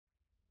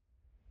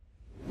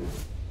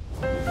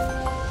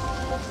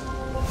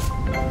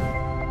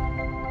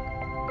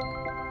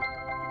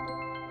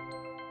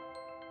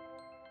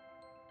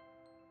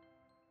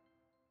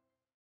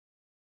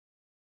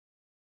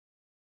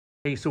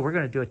Hey, so we're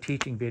going to do a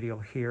teaching video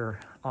here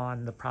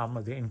on the problem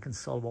of the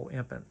inconsolable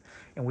infant.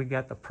 And we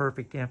got the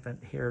perfect infant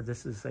here.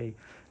 This is a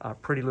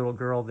pretty little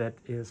girl that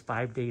is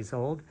 5 days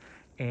old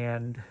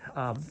and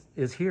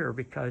is here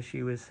because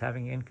she was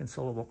having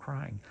inconsolable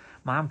crying.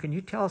 Mom, can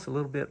you tell us a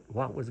little bit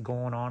what was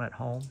going on at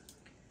home?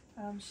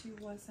 She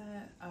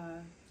wasn't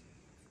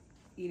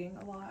eating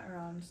a lot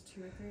around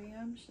 2 or 3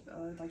 a.m.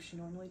 Like she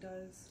normally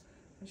does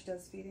when she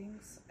does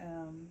feedings.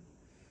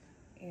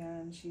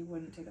 And she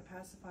wouldn't take a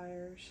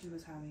pacifier. She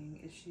was having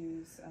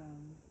issues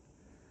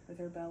with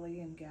her belly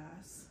and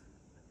gas.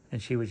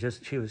 And she was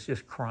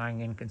just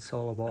crying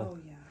inconsolable. Oh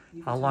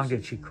yeah. How long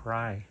did she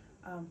cry?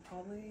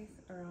 Probably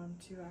around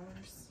 2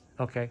 hours.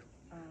 Okay.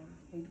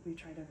 We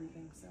tried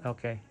everything. So.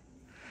 Okay.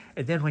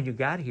 And then when you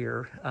got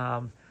here,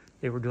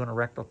 they were doing a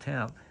rectal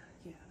temp.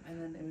 Yeah,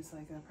 and then it was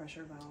like a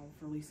pressure valve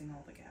releasing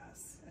all the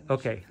gas.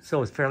 Okay, so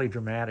it was fairly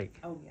dramatic.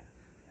 Oh yeah.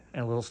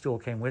 And a little stool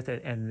came with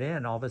it, and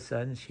then all of a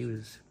sudden she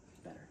was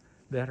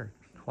better,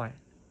 quiet,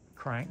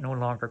 crying, no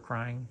longer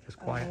crying, just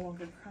quiet. No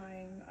longer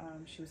crying.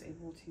 She was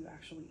able to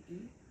actually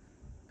eat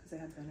because it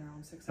had been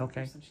around 6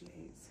 hours since she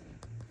ate.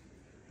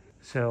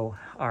 So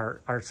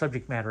our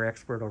subject matter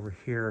expert over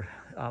here.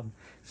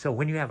 So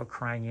when you have a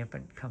crying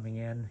infant coming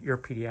in, you're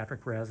a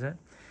pediatric resident,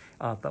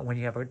 but when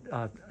you have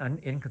an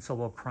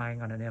inconsolable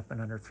crying on an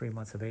infant under 3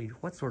 months of age,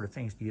 what sort of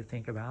things do you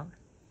think about?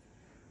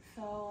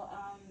 So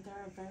there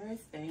are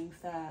various things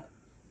that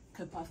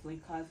could possibly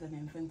cause an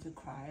infant to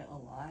cry a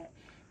lot.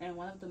 And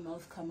one of the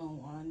most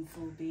common ones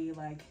will be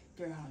like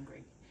they're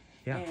hungry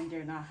and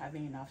they're not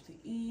having enough to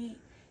eat.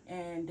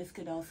 And this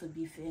could also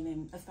be seen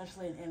in,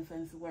 especially in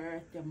infants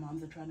where their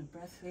moms are trying to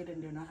breastfeed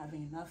and they're not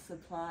having enough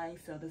supply.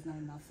 So there's not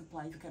enough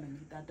supply to kind of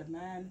meet that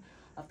demand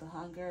of the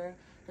hunger.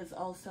 There's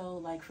also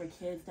like for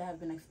kids that have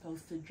been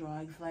exposed to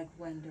drugs, like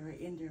when they're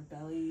in their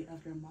belly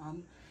of their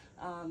mom.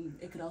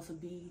 It could also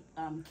be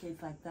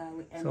kids like that.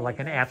 With so like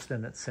an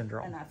abstinence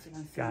syndrome. An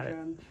abstinence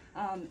syndrome.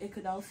 It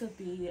could also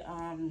be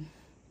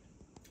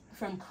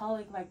from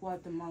colic, like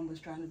what the mom was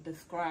trying to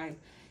describe.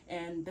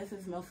 And this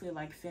is mostly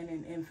like seen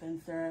in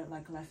infants that are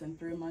like less than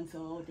 3 months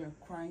old. They're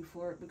crying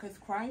because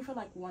crying for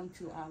like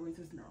 1-2 hours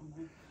is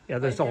normal. Yeah,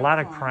 there's a lot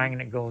of crying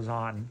that goes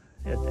on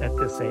at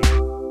this age.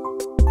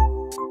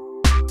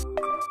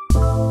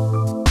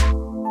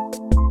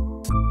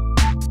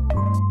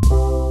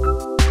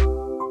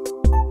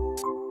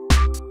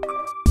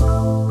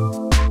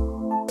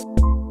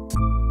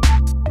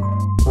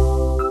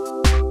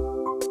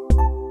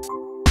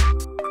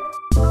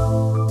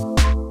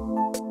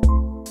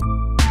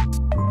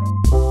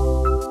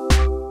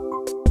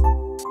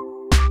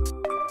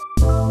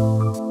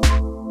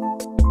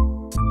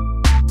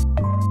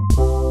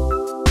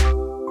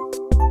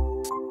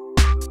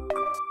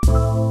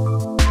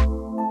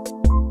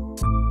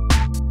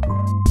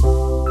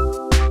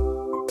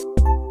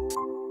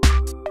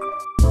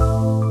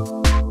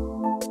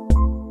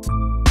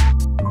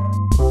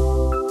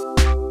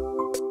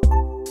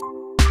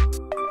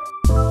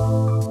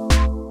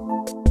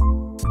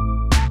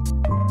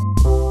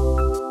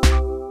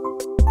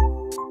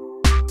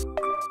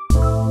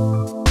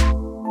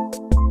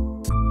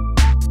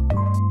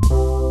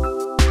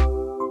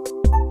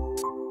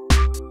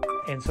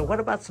 And so what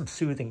about some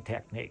soothing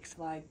techniques?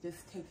 Like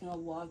just taking a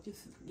walk,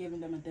 just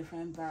giving them a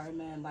different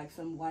environment, like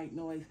some white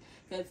noise.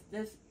 Because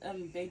this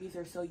babies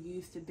are so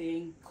used to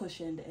being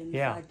cushioned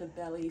inside the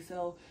belly.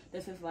 So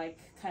this is like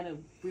kind of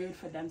weird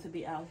for them to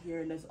be out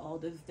here and there's all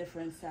these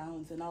different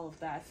sounds and all of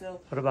that.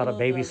 So what about a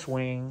baby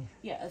swing?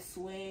 Yeah, a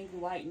swing,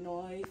 white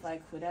noise,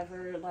 like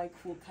whatever, like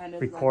will kind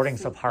of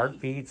recordings of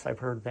heartbeats. I've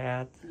heard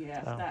that.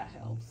 Yeah, that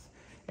helps.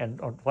 And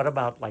what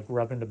about like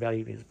rubbing the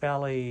baby's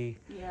belly?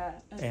 Yeah,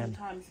 and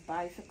sometimes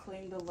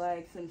bicycling the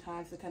legs,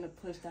 sometimes to kind of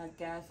push that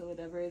gas or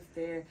whatever is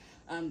there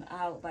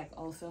out, like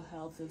also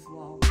helps as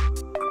well.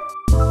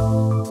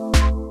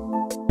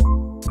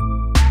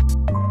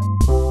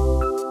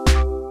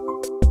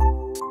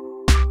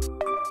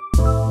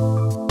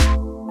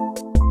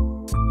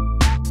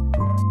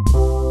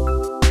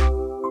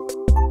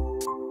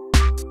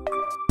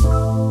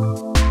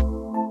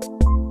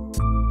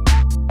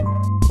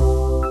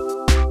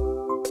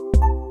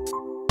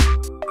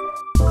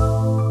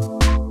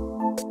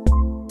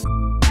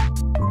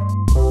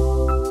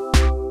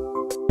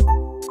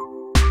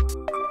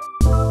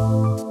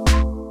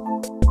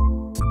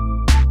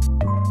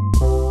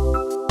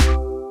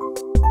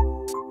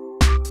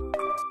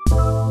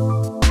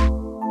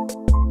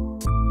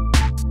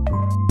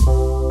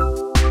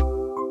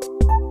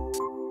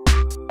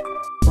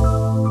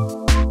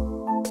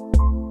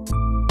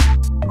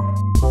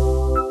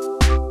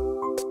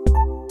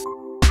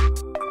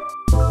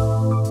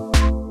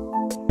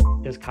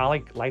 Is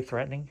colic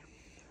life-threatening?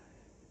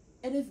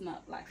 It is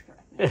not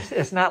life-threatening.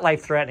 It's not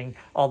life-threatening,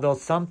 although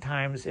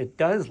sometimes it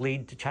does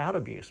lead to child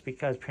abuse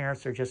because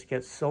parents are just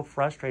get so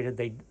frustrated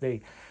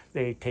they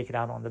take it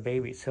out on the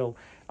baby. So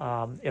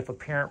if a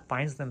parent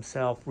finds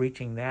themselves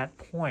reaching that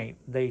point,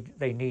 they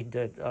need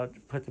to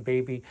put the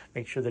baby,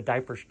 make sure the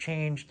diaper's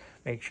changed,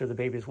 make sure the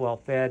baby is well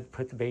fed,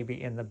 put the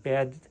baby in the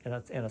bed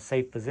in a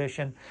safe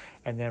position,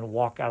 and then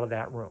walk out of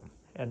that room.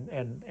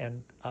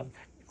 And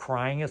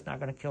crying is not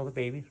going to kill the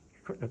baby.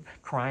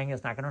 Crying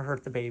is not going to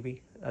hurt the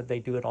baby. They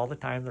do it all the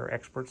time. They're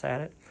experts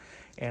at it.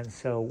 And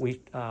so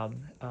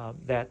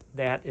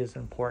that is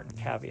an important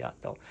caveat,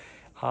 though.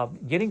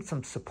 Getting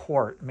some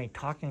support, I mean,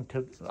 talking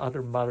to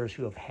other mothers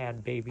who have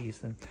had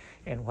babies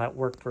and what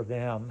worked for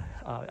them,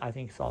 I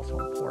think is also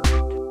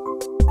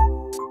important.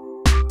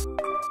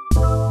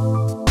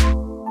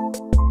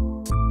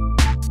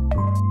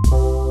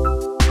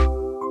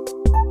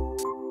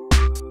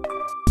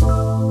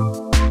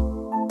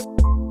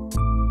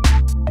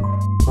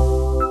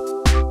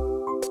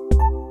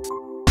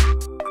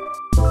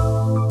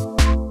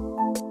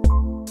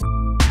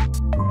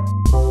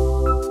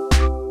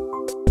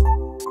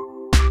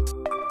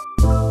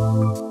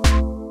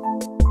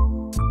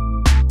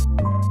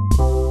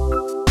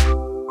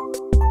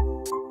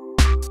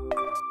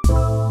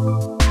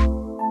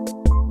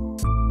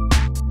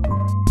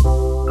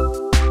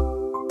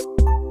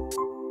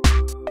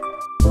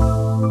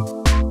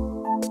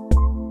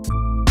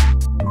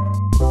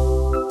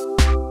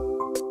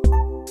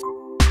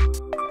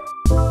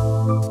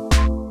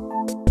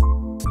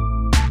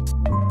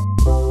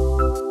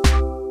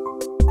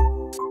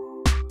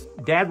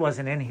 Dad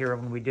wasn't in here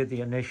when we did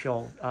the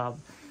initial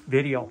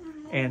video,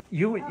 and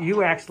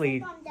you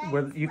actually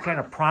you kind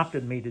of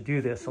prompted me to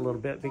do this a little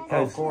bit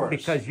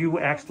because you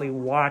actually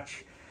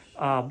watch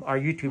our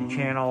YouTube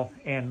channel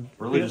and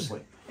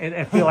religiously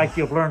and feel like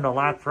you've learned a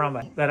lot from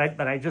it. But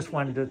I just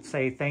wanted to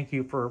say thank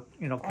you for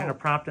kind of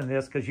prompting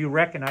this, because you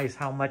recognize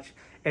how much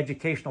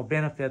educational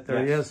benefit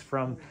there is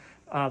from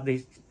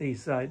these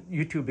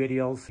YouTube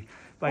videos.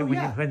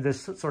 When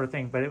this sort of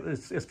thing, but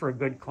it's for a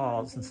good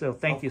cause, and so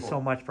thank you so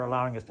much for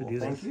allowing us to do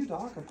this. Thank you,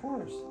 Doc, of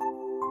course.